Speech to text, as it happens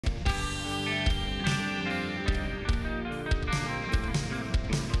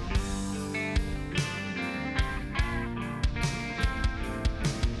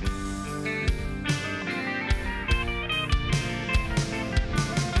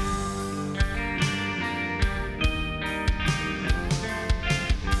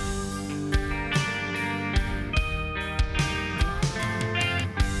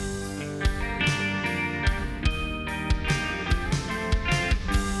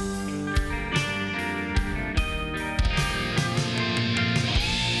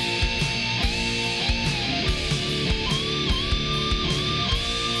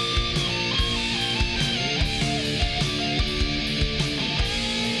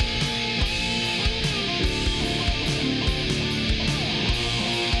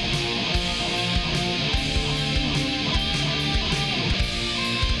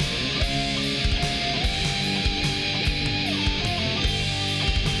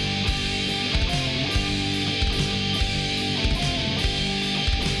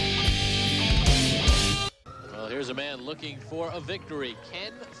looking for a victory.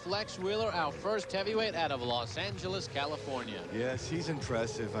 Ken Flex Wheeler, our first heavyweight out of Los Angeles, California. Yes, he's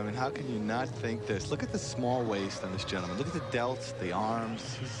impressive. I mean, how can you not think this? Look at the small waist on this gentleman. Look at the delts, the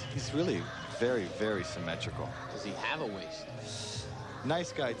arms. He's really very, very symmetrical. Does he have a waist?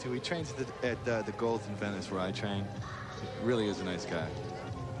 Nice guy, too. He trains at the Golds in Venice, where I train. He really is a nice guy.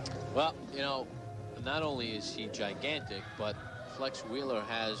 Well, you know, not only is he gigantic, but Flex Wheeler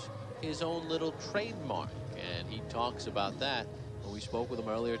has his own little trademark, and he talks about that when we spoke with him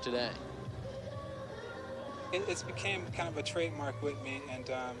earlier today. It's became kind of a trademark with me, and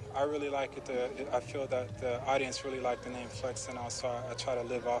I really like it. I feel that the audience really like the name Flex, and also I try to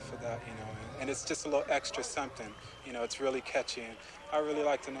live off of that, you know. And it's just a little extra something, you know. It's really catchy, and I really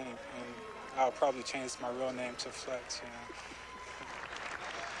like the name. And I'll probably change my real name to Flex, you know.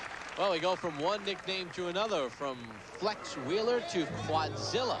 Well, we go from one nickname to another, from Flex Wheeler to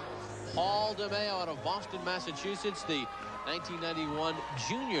Quadzilla. Paul DeMeo out of Boston, Massachusetts, the 1991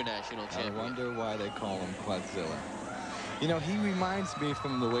 Junior National Champion. I wonder why they call him Quadzilla. You know, he reminds me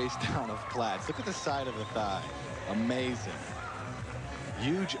from the waist down of Plats. Look at the side of the thigh. Amazing.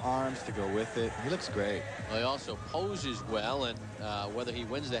 Huge arms to go with it. He looks great. Well, he also poses well, and whether he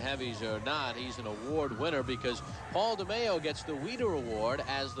wins the heavies or not, he's an award winner, because Paul DeMeo gets the Weider Award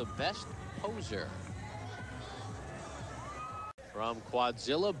as the best poser. From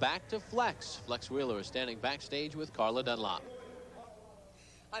Quadzilla back to Flex. Flex Wheeler is standing backstage with Carla Dunlop.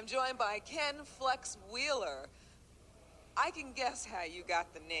 I'm joined by Ken Flex Wheeler. I can guess how you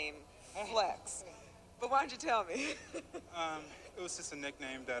got the name Flex, but why don't you tell me? It was just a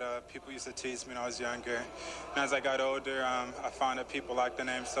nickname that people used to tease me when I was younger. And as I got older, I found that people liked the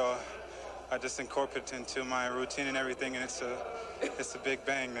name, so I just incorporated it into my routine and everything, and it's a big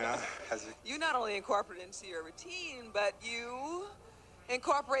bang now. You not only incorporated it into your routine, but you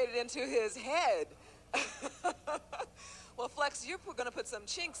incorporated it into his head. Well, Flex, you're going to put some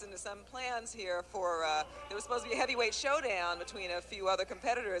chinks into some plans here for, there was supposed to be a heavyweight showdown between a few other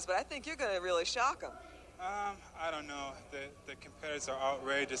competitors, but I think you're going to really shock them. I don't know. The competitors are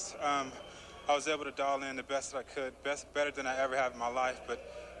outrageous. I was able to dial in the best that I could, better than I ever have in my life,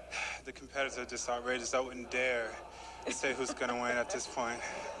 but the competitors are just outrageous. I wouldn't dare say who's going to win at this point.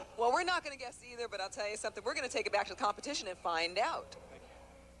 Well, we're not going to guess either, but I'll tell you something. We're going to take it back to the competition and find out.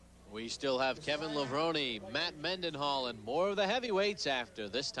 We still have Kevin Levrone, Matt Mendenhall, and more of the heavyweights after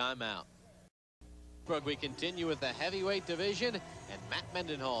this timeout. We continue with the heavyweight division, and Matt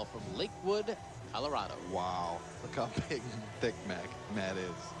Mendenhall from Lakewood, Colorado. Wow, look how big and thick Matt is.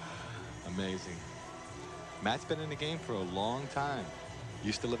 Amazing. Matt's been in the game for a long time.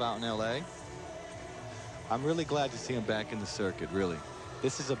 Used to live out in LA. I'm really glad to see him back in the circuit, really.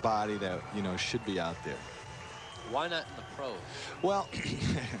 This is a body that, you know, should be out there. Why not in the pros? Well,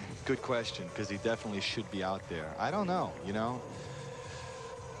 good question, because he definitely should be out there. I don't know, you know.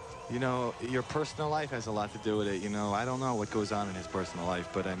 You know, your personal life has a lot to do with it. You know, I don't know what goes on in his personal life,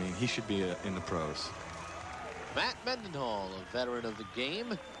 but I mean, he should be in the pros. Matt Mendenhall, a veteran of the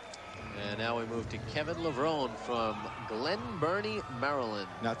game. And now we move to Kevin Levrone from Glen Burnie, Maryland.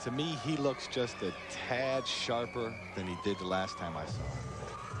 Now, to me, he looks just a tad sharper than he did the last time I saw him.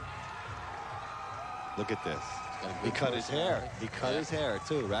 Look at this. He cut his hair. He cut his hair,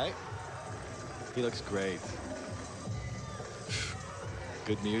 too, right? He looks great.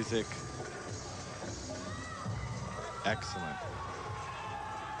 Good music. Excellent.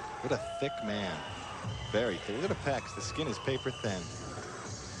 What a thick man. Very thick. Look at the pecs. The skin is paper thin.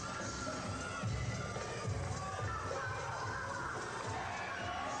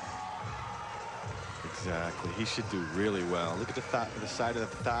 Exactly. He should do really well. Look at the side of the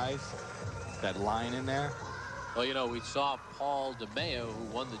thighs. That line in there. Well, you know, we saw Paul DeMeo, who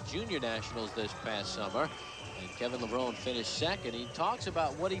won the Junior Nationals this past summer, and Kevin Levrone finished second. He talks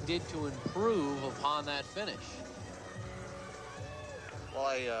about what he did to improve upon that finish. Well,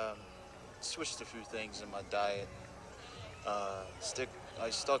 I switched a few things in my diet. I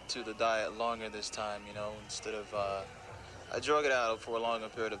stuck to the diet longer this time, you know, instead of I drug it out for a longer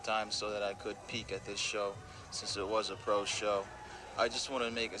period of time so that I could peak at this show, since it was a pro show. I just wanted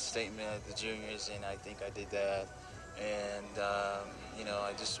to make a statement at the juniors, and I think I did that. And, you know,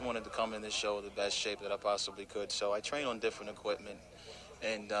 I just wanted to come in this show with the best shape that I possibly could. So I trained on different equipment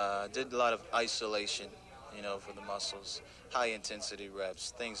and did a lot of isolation, you know, for the muscles, high-intensity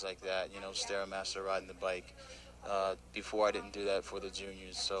reps, things like that, you know, Stairmaster, riding the bike. Before I didn't do that for the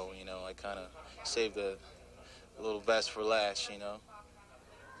juniors, so, you know, I kind of saved a little best for last, you know.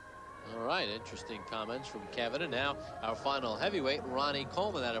 All right, interesting comments from Kevin. And now our final heavyweight, Ronnie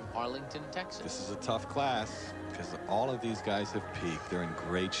Coleman out of Arlington, Texas. This is a tough class because all of these guys have peaked. They're in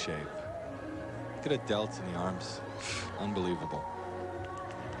great shape. Look at the delts in the arms. Unbelievable.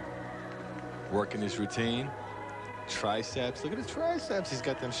 Working his routine. Triceps. Look at his triceps. He's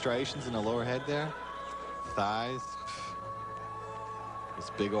got them striations in the lower head there. Thighs. His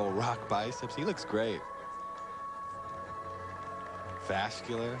big old rock biceps. He looks great.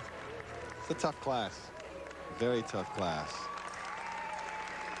 Vascular. It's a tough class. Very tough class.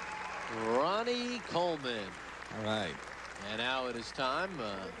 Ronnie Coleman. All right. And now it is time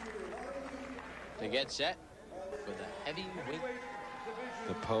to get set for the heavyweight.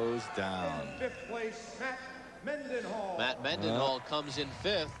 The pose down. Fifth place, Matt Mendenhall. Matt Mendenhall comes in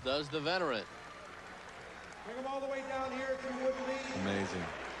 5th, does the veteran. Bring him all the way down here if you would, please. Amazing.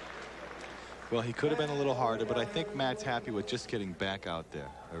 Well, he could have been a little harder, but I think Matt's happy with just getting back out there.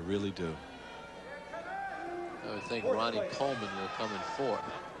 I really do. I would think Ronnie Coleman will come in 4th.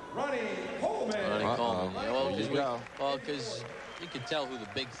 Ronnie Coleman. Ronnie Coleman. Yeah, well, There you go. because you can tell who the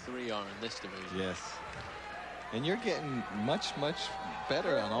big 3 are in this division. Yes. And you're getting much, much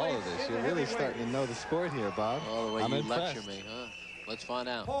better on all of this. You're really starting to know the sport here, Bob. Oh, the way I'm you impressed. lecture me, huh? Let's find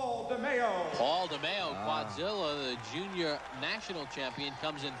out. Paul DeMeo. Paul DeMeo, Quadzilla, the junior national champion,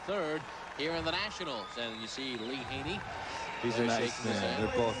 comes in 3rd here in the Nationals. And you see Lee Haney. He's a They're nice shaking his man. head.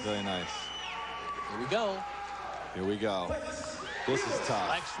 They're both very nice. Here we go. Here we go. This is tough.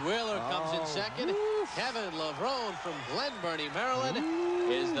 Lex Wheeler comes in 2nd. Kevin Lavrone from Glen Burnie, Maryland,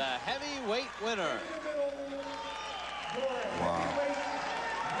 is the heavyweight winner.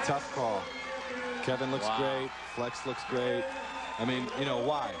 Wow. Tough call. Kevin looks great. Flex looks great. I mean, you know,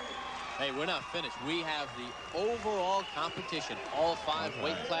 why? Hey, we're not finished. We have the overall competition. All 5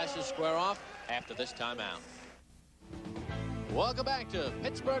 weight classes square off after this timeout. Welcome back to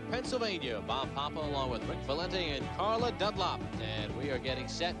Pittsburgh, Pennsylvania. Bob Papa along with Rick Valente and Carla Dunlop. And we are getting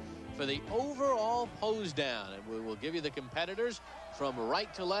set for the overall pose down. And we will give you the competitors from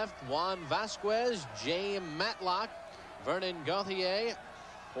right to left. Juan Vasquez, Jay Matlock, Vernon Gauthier,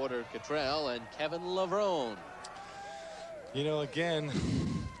 Porter Cottrell, and Kevin Lavrone. You know, again,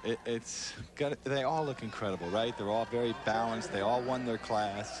 they all look incredible, right? They're all very balanced. They all won their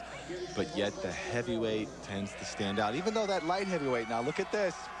class, but yet the heavyweight tends to stand out. Even though that light heavyweight, now look at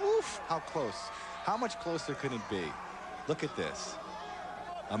this. Oof, how close. How much closer could it be? Look at this.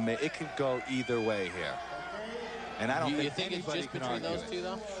 It could go either way here. And I don't think anybody it's just can between argue those it. two,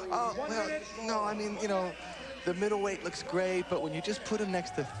 though? Oh, well, no, I mean, you know, the middleweight looks great, but when you just put him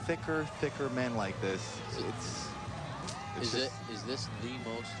next to thicker men like this, Is this the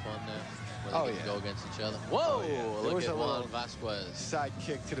most fun now? Oh, When they get to yeah. go against each other? Whoa! Oh, yeah. There Look was at a Juan little Vasquez. side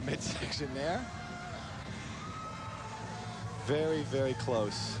kick to the midsection there. Very, very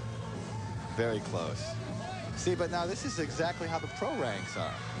close. Very close. See, but now this is exactly how the pro ranks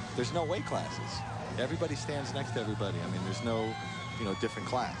are. There's no weight classes. Everybody stands next to everybody. I mean, there's no, you know, different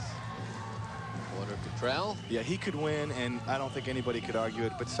class. Porter Cottrell. Yeah, he could win, and I don't think anybody could argue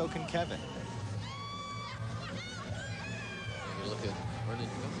it, but so can Kevin. Take a look at Vernon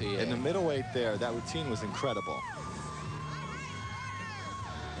Gauthier. In the middleweight there, that routine was incredible.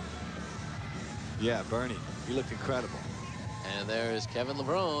 Yeah, Bernie, he looked incredible. And there is Kevin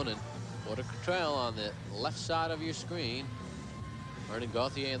Lavrone and Porter Cottrell on the left side of your screen. Vernon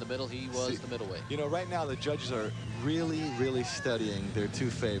Gauthier in the middle. He was the middleweight. You know, right now the judges are really, really studying their 2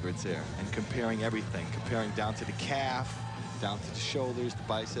 favorites here and comparing everything. Comparing down to the calf, down to the shoulders, the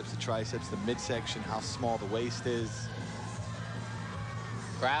biceps, the triceps, the midsection, how small the waist is.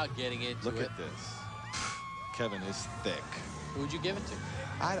 Crowd getting into Look it. at this. Kevin is thick. Who would you give it to?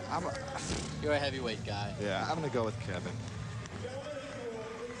 You're a heavyweight guy. Yeah, I'm going to go with Kevin.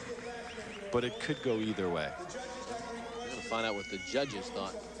 But it could go either way. We're going to find out what the judges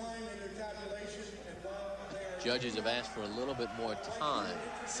thought. Judges have asked for a little bit more time.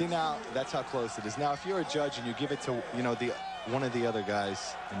 See, now that's how close it is. Now, if you're a judge and you give it to, you know, one of the other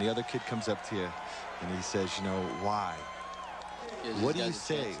guys, and the other kid comes up to you and he says, you know, why? What do you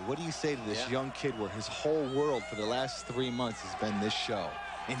say? What do you say to this young kid where his whole world for the last 3 months has been this show?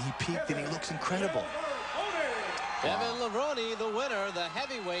 And he peaked and he looks incredible. Kevin Lavrone, the winner, the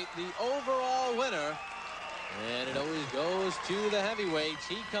heavyweight, the overall winner. And it always goes to the heavyweights.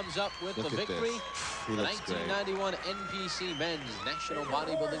 He comes up with the victory. He The looks great. 1991 NPC Men's National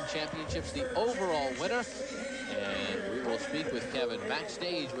Bodybuilding Championships, the overall winner. And we will speak with Kevin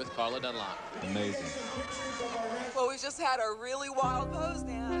backstage with Carla Dunlop. Amazing. Well, we just had a really wild pose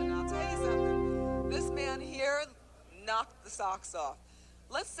down, and I'll tell you something. This man here knocked the socks off.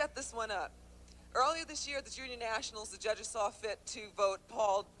 Let's set this one up. Earlier this year at the Junior Nationals, the judges saw fit to vote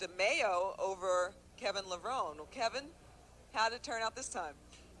Paul DeMeo over Kevin Lavrone. Well, Kevin, how did it turn out this time?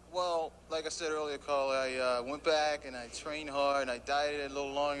 Well, like I said earlier, Carl, I went back and I trained hard and I dieted a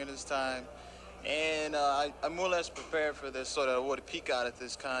little longer this time. And I more or less prepared for this so that I would peak out at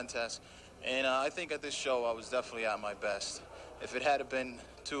this contest. And I think at this show I was definitely at my best. If it had been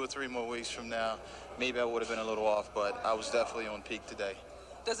 2 or 3 more weeks from now, maybe I would have been a little off, but I was definitely on peak today.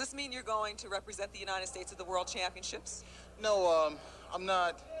 Does this mean you're going to represent the United States at the World Championships? No, I'm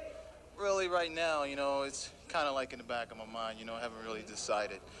not really right now. You know, it's kind of like in the back of my mind. You know, I haven't really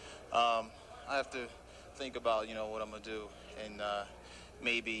decided. I have to think about, you know, what I'm going to do, and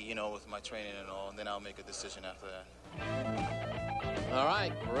maybe, you know, with my training and all, and then I'll make a decision after that. All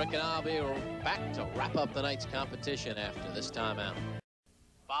right, Rick and I'll be back to wrap up the night's competition after this timeout.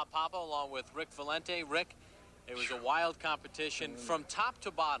 Bob Papa along with Rick Valente. Rick, it was a wild competition from top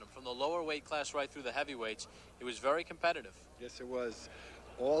to bottom, from the lower weight class right through the heavyweights. It was very competitive. Yes, it was.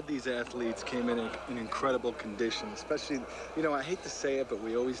 All these athletes came in incredible condition, especially, you know, I hate to say it, but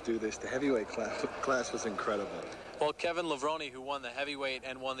we always do this. The heavyweight class was incredible. Well, Kevin Levrone, who won the heavyweight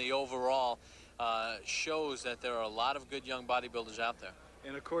and won the overall, shows that there are a lot of good young bodybuilders out there.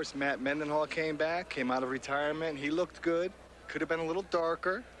 And, of course, Matt Mendenhall came back, came out of retirement. He looked good. Could have been a little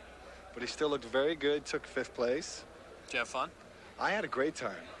darker, but he still looked very good, took 5th place. Did you have fun? I had a great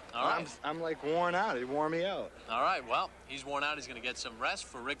time. All right. I'm like worn out. He wore me out. All right, well, he's worn out. He's going to get some rest.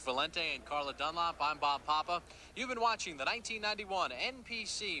 For Rick Valente and Carla Dunlop, I'm Bob Papa. You've been watching the 1991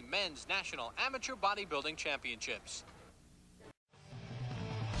 NPC Men's National Amateur Bodybuilding Championships.